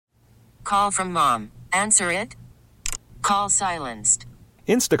Call from mom. Answer it. Call silenced.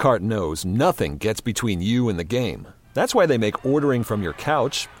 Instacart knows nothing gets between you and the game. That's why they make ordering from your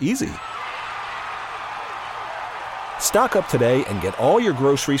couch easy. Stock up today and get all your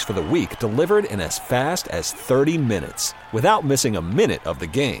groceries for the week delivered in as fast as 30 minutes without missing a minute of the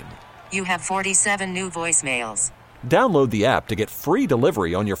game. You have 47 new voicemails. Download the app to get free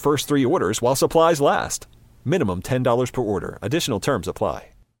delivery on your first 3 orders while supplies last. Minimum $10 per order. Additional terms apply.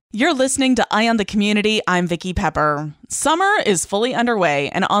 You're listening to Eye on the Community. I'm Vicki Pepper. Summer is fully underway,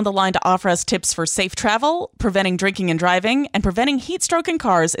 and on the line to offer us tips for safe travel, preventing drinking and driving, and preventing heat stroke in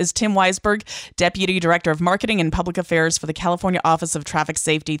cars is Tim Weisberg, Deputy Director of Marketing and Public Affairs for the California Office of Traffic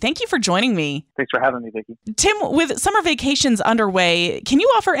Safety. Thank you for joining me. Thanks for having me, Vicki. Tim, with summer vacations underway, can you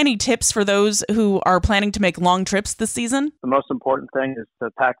offer any tips for those who are planning to make long trips this season? The most important thing is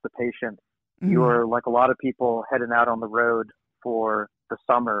to pack the patient. Mm-hmm. You're, like a lot of people, heading out on the road for the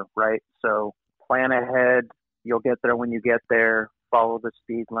summer, right? So plan ahead. You'll get there when you get there. Follow the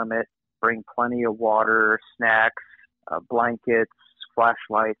speed limit. Bring plenty of water, snacks, blankets,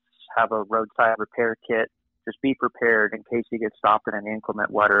 flashlights. Have a roadside repair kit. Just be prepared in case you get stopped in an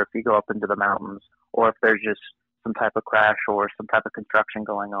inclement weather if you go up into the mountains, or if there's just some type of crash or some type of construction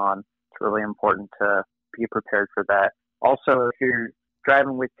going on. It's really important to be prepared for that. Also, if you're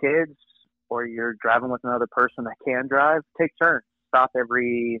driving with kids or you're driving with another person that can drive, take turns. Stop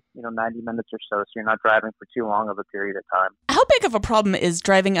every 90 minutes or so you're not driving for too long of a period of time. How big of a problem is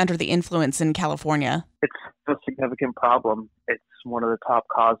driving under the influence in California? It's a significant problem. It's one of the top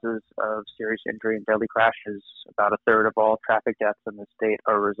causes of serious injury and deadly crashes. About a third of all traffic deaths in the state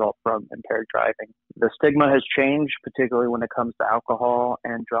are a result from impaired driving. The stigma has changed, particularly when it comes to alcohol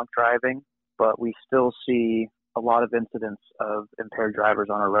and drunk driving, but we still see a lot of incidents of impaired drivers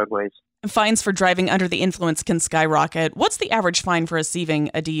on our roadways. Fines for driving under the influence can skyrocket. What's the average fine for receiving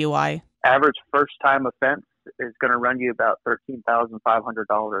a DUI? Average first-time offense is going to run you about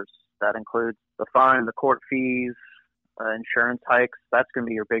 $13,500. That includes the fine, the court fees, insurance hikes. That's going to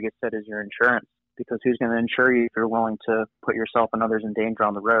be your biggest hit is your insurance, because who's going to insure you if you're willing to put yourself and others in danger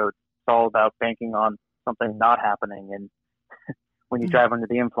on the road? It's all about banking on something not happening. And when you drive under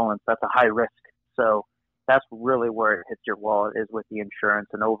the influence, that's a high risk. So that's really where it hits your wallet, is with the insurance.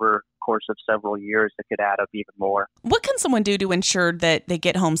 And over the course of several years, it could add up even more. What can someone do to ensure that they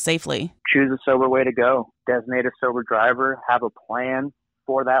get home safely? Choose a sober way to go. Designate a sober driver. Have a plan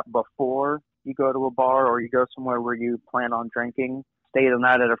for that before you go to a bar or you go somewhere where you plan on drinking. Stay the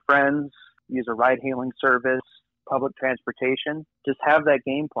night at a friend's. Use a ride-hailing service, public transportation. Just have that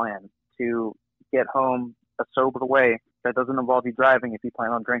game plan to get home a sober way that doesn't involve you driving if you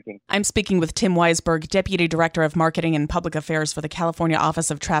plan on drinking. I'm speaking with Tim Weisberg, Deputy Director of Marketing and Public Affairs for the California Office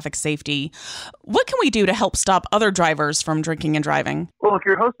of Traffic Safety. What can we do to help stop other drivers from drinking and driving? Well, if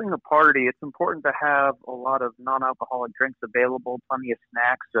you're hosting a party, it's important to have a lot of non-alcoholic drinks available, plenty of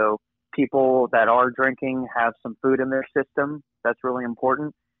snacks, so people that are drinking have some food in their system. That's really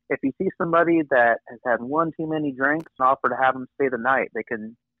important. If you see somebody that has had one too many drinks, offer to have them stay the night. They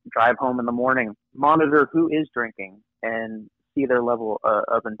can drive home in the morning. Monitor who is drinking and see their level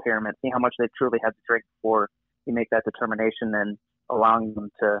of impairment. See how much they truly had to drink before you make that determination, and allowing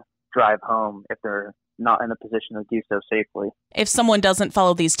them to drive home if they're not in a position to do so safely. If someone doesn't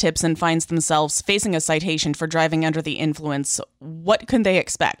follow these tips and finds themselves facing a citation for driving under the influence, what can they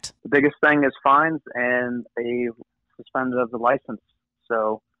expect? The biggest thing is fines and a suspended of the license.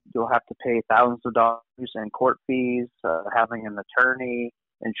 So you'll have to pay thousands of dollars in court fees, having an attorney,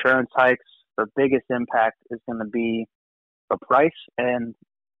 insurance hikes. The biggest impact is going to be the price and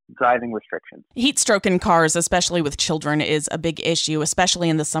driving restrictions. Heat stroke in cars, especially with children, is a big issue, especially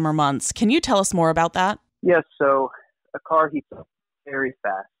in the summer months. Can you tell us more about that? Yes, so a car heats up very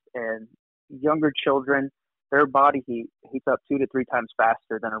fast, and younger children, their body heat heats up 2 to 3 times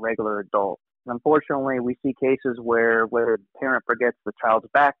faster than a regular adult. And unfortunately, we see cases where the parent forgets the child's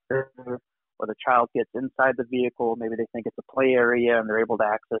back there, or the child gets inside the vehicle. Maybe they think it's a play area and they're able to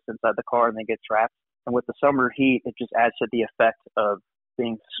access inside the car and they get trapped. And with the summer heat, it just adds to the effect of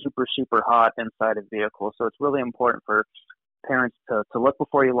being super, super hot inside a vehicle. So it's really important for parents to look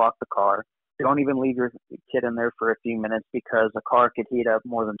before you lock the car. Don't even leave your kid in there for a few minutes, because a car could heat up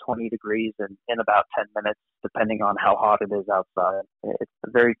more than 20 degrees in about 10 minutes, depending on how hot it is outside. It's a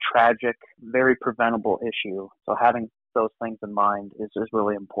very tragic, very preventable issue. So having those things in mind is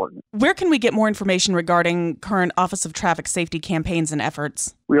really important. Where can we get more information regarding current Office of Traffic Safety campaigns and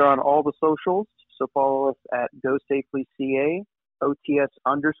efforts? We are on all the socials, so follow us at GoSafelyCA,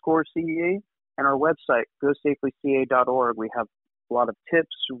 OTS_CA, and our website, GoSafelyCA.org. We have a lot of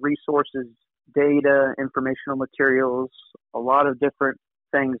tips, resources, data, informational materials, a lot of different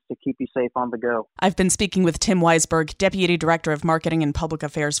things to keep you safe on the go. I've been speaking with Tim Weisberg, Deputy Director of Marketing and Public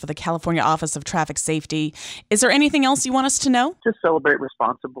Affairs for the California Office of Traffic Safety. Is there anything else you want us to know? Just celebrate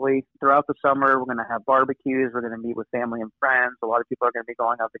responsibly. Throughout the summer, we're going to have barbecues. We're going to meet with family and friends. A lot of people are going to be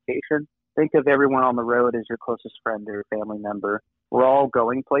going on vacation. Think of everyone on the road as your closest friend or family member. We're all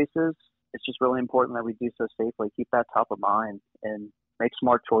going places. It's just really important that we do so safely. Keep that top of mind and make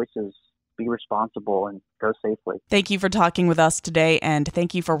smart choices. Be responsible and go safely. Thank you for talking with us today, and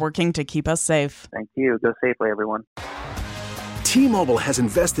thank you for working to keep us safe. Thank you. Go safely, everyone. T-Mobile has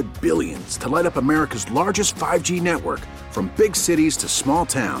invested billions to light up America's largest 5G network, from big cities to small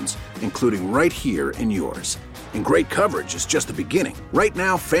towns, including right here in yours. And great coverage is just the beginning. Right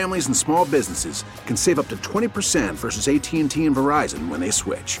now, families and small businesses can save up to 20% versus AT&T and Verizon when they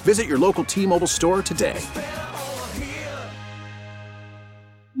switch. Visit your local T-Mobile store today.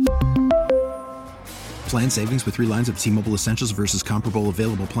 Plan savings with 3 lines of T-Mobile Essentials versus comparable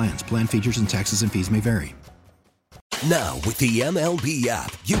available plans. Plan features and taxes and fees may vary. Now, with the MLB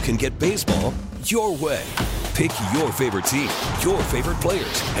app, you can get baseball your way. Pick your favorite team, your favorite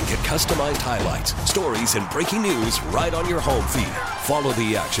players, and get customized highlights, stories, and breaking news right on your home feed. Follow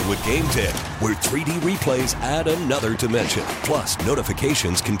the action with Game 10, where 3D replays add another dimension. Plus,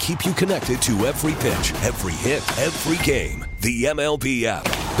 notifications can keep you connected to every pitch, every hit, every game. The MLB app.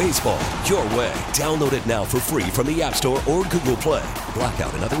 Baseball your way. Download it now for free from the App Store or Google Play.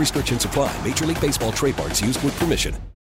 Blackout and other restrictions apply. Major League Baseball trademarks used with permission.